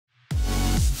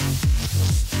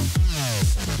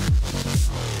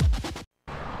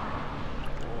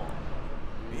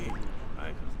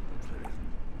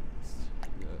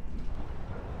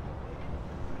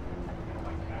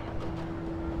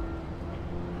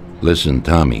Listen,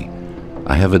 Tommy,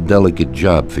 I have a delicate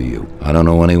job for you. I don't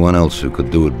know anyone else who could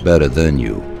do it better than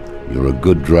you. You're a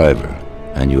good driver,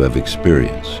 and you have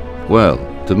experience. Well,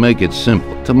 to make it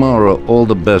simple, tomorrow all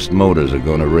the best motors are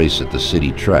going to race at the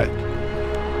city track.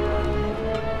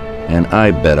 And I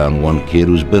bet on one kid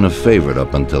who's been a favorite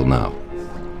up until now.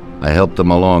 I helped him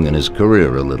along in his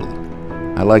career a little.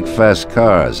 I like fast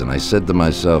cars, and I said to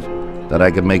myself that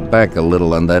I could make back a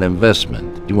little on that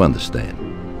investment. Do you understand?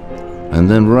 And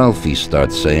then Ralphie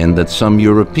starts saying that some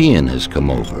European has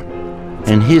come over,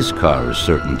 and his car is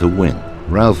certain to win.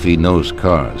 Ralphie knows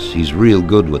cars. He's real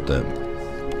good with them.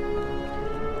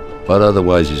 But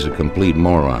otherwise he's a complete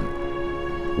moron.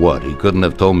 What, he couldn't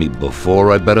have told me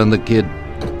before I bet on the kid?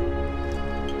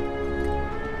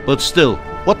 But still,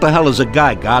 what the hell is a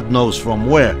guy, God knows from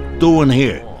where, doing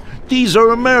here? These are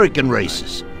American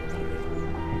races.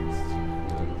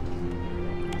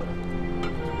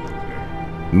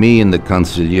 Me and the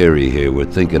consigliere here were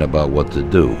thinking about what to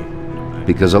do,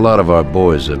 because a lot of our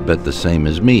boys have bet the same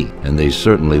as me, and they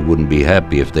certainly wouldn't be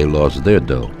happy if they lost their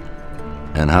dough.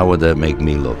 And how would that make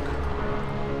me look?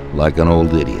 Like an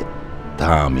old idiot.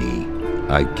 Tommy,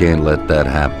 I can't let that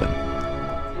happen.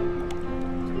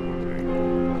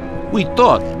 We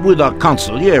thought with our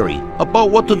consigliere about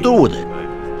what to do with it.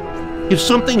 If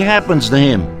something happens to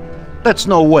him, that's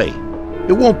no way.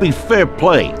 It won't be fair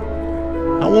play.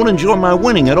 I won't enjoy my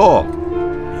winning at all.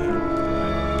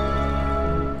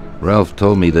 Ralph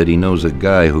told me that he knows a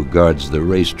guy who guards the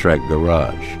racetrack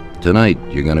garage. Tonight,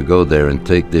 you're gonna go there and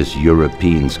take this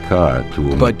European's car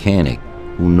to a mechanic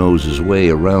who knows his way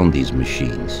around these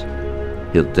machines.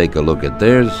 He'll take a look at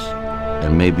theirs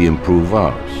and maybe improve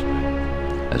ours.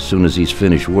 As soon as he's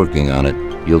finished working on it,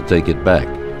 you'll take it back.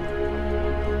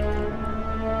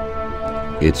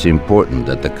 It's important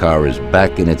that the car is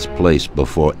back in its place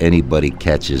before anybody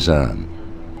catches on.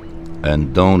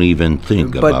 And don't even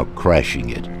think about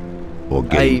crashing it or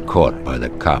getting caught by the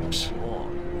cops.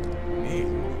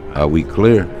 Are we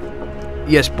clear?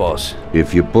 Yes, boss.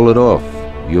 If you pull it off,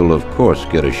 you'll of course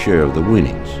get a share of the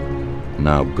winnings.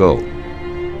 Now go.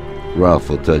 Ralph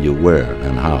will tell you where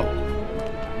and how.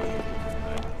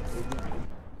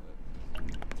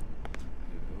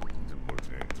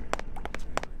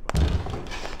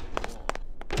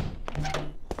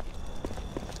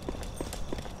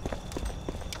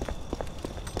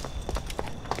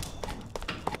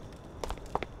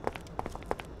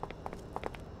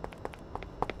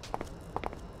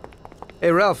 Hey,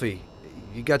 Ralphie,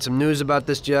 you got some news about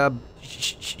this job?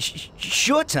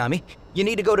 Sure, Tommy. You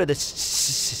need to go to the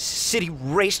city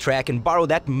racetrack and borrow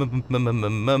that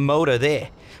motor there.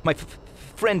 My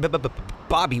friend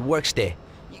Bobby works there.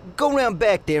 Go round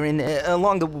back there, and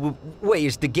along the way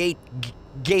is the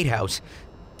gatehouse.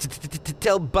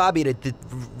 Tell Bobby that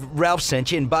Ralph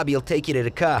sent you, and Bobby will take you to the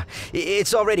car.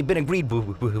 It's already been agreed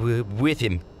with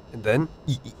him. And then?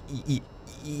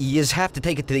 You have to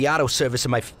take it to the auto service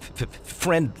of my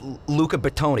friend Luca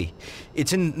Bertoni.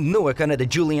 It's in Newark under the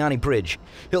Giuliani Bridge.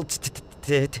 He'll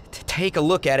take a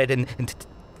look at it and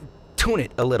tune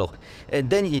it a little.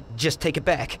 And then you just take it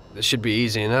back. This should be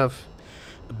easy enough.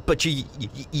 But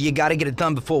you gotta get it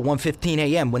done before 1:15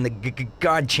 a.m. when the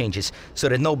guard changes, so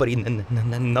that nobody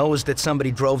knows that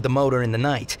somebody drove the motor in the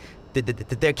night.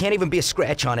 There can't even be a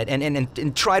scratch on it,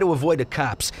 and try to avoid the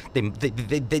cops.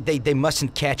 They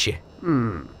mustn't catch you.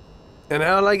 And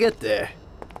how'll I get there?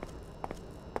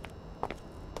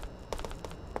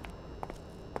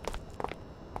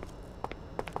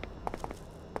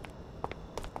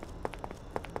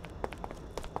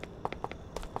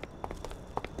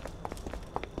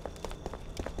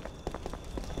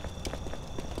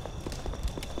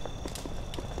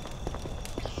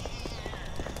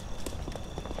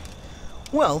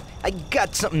 Well, I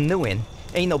got something new in.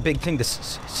 Ain't no big thing to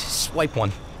swipe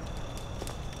one.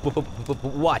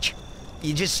 Watch.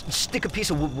 You just stick a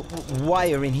piece of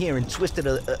wire in here and twist it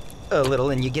a little,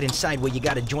 and you get inside where you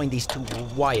gotta join these two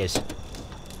wires.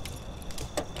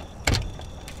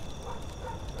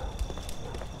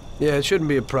 Yeah, it shouldn't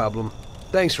be a problem.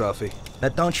 Thanks, Ralphie. Now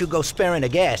don't you go sparing the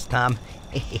gas, Tom.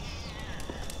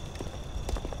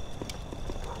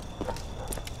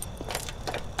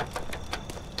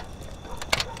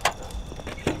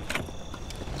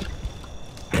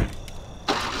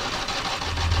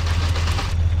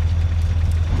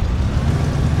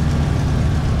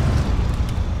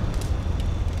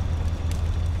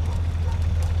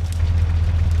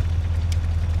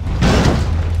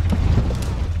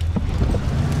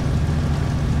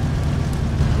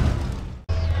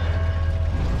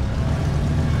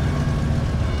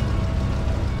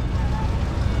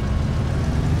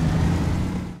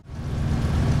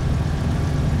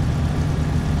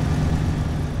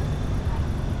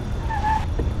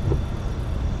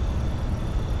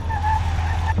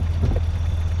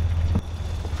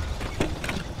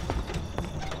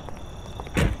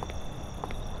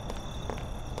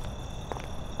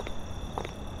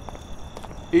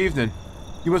 Evening.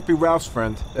 You must be Ralph's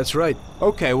friend. That's right.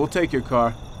 Okay, we'll take your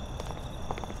car.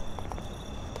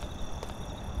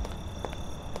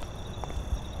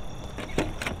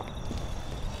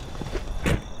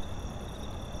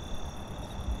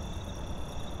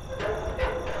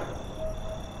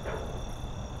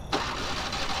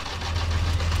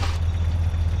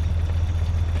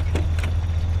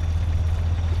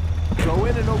 Go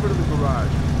in and over to the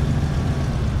garage.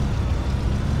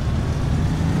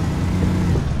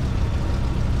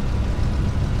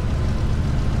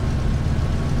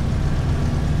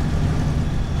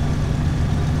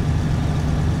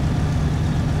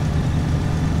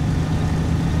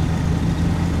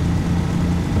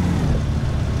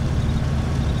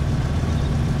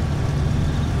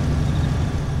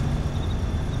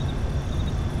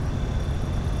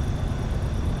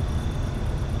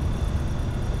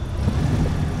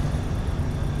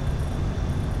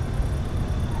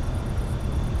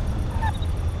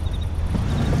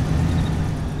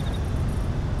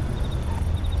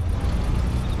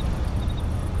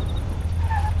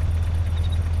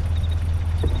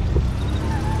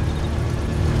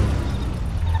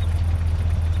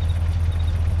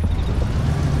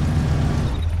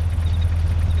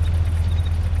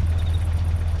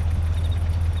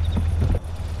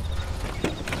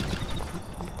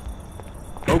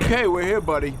 Okay, we're here,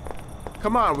 buddy.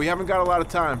 Come on, we haven't got a lot of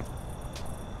time.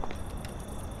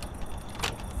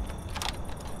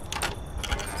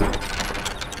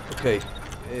 Okay,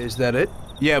 is that it?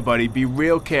 Yeah, buddy, be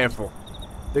real careful.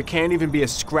 There can't even be a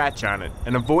scratch on it.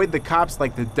 And avoid the cops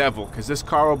like the devil, because this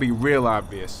car will be real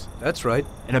obvious. That's right.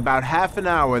 In about half an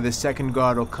hour, the second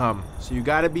guard will come. So you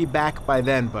gotta be back by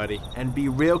then, buddy. And be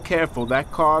real careful,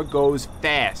 that car goes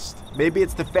fast. Maybe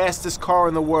it's the fastest car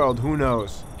in the world, who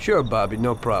knows? Sure, Bobby,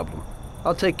 no problem.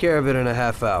 I'll take care of it in a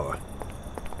half hour.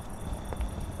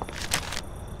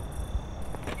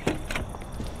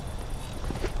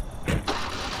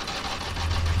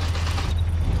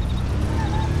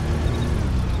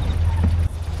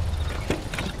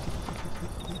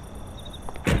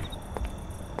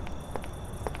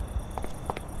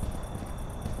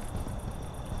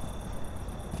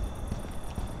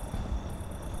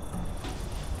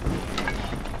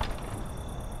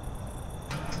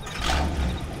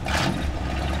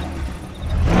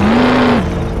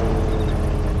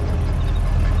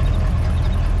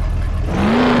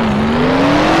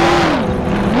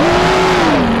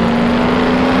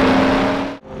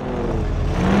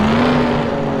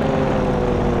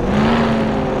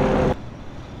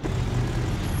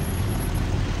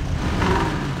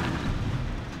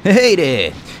 Hey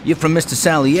there! You're from Mr.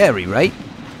 Salieri, right?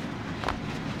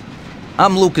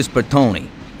 I'm Lucas Bertoni.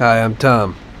 Hi, I'm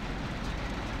Tom.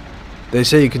 They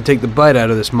say you can take the bite out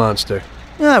of this monster.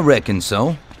 I reckon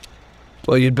so.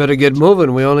 Well, you'd better get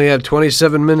moving. We only have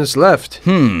 27 minutes left.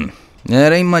 That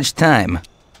ain't much time.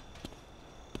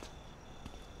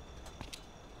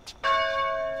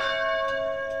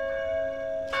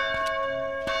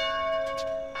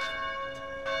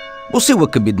 We'll see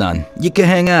what could be done. You can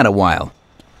hang out a while.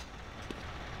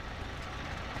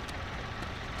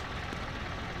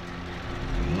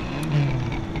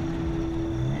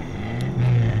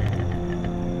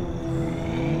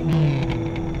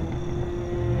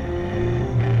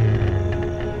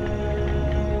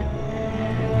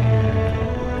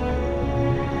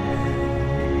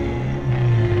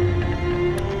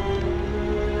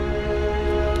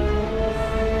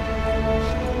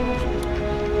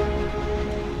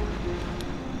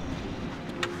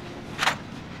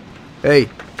 Hey,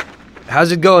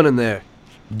 how's it going in there?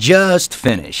 Just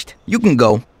finished. You can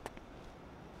go.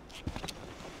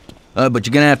 But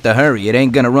you're gonna have to hurry. It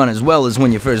ain't gonna run as well as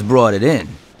when you first brought it in.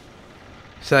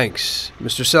 Thanks.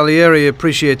 Mr. Salieri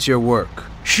appreciates your work.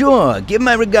 Sure, give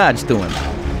my regards to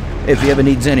him. If he ever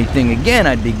needs anything again,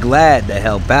 I'd be glad to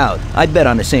help out. I bet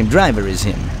on the same driver as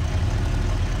him.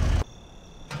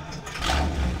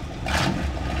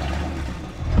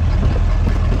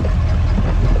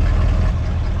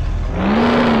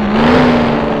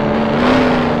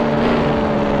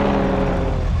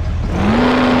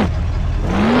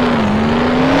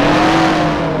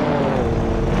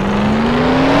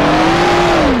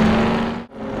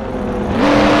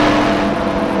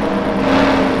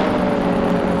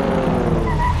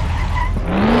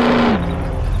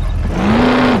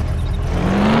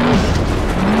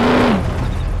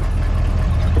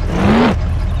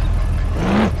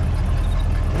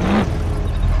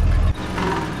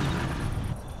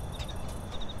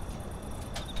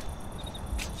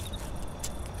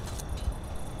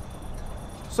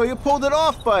 So you pulled it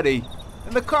off, buddy.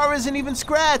 And the car isn't even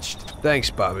scratched. Thanks,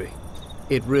 Bobby.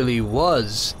 It really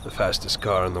was the fastest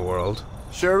car in the world.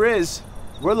 Sure is.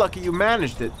 We're lucky you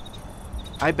managed it.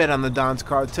 I bet on the Don's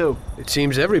car, too. It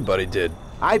seems everybody did.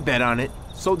 I bet on it.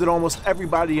 So did almost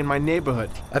everybody in my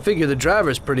neighborhood. I figure the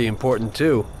driver's pretty important,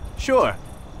 too. Sure.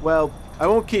 Well, I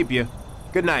won't keep you.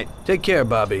 Good night. Take care,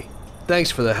 Bobby. Thanks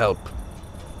for the help.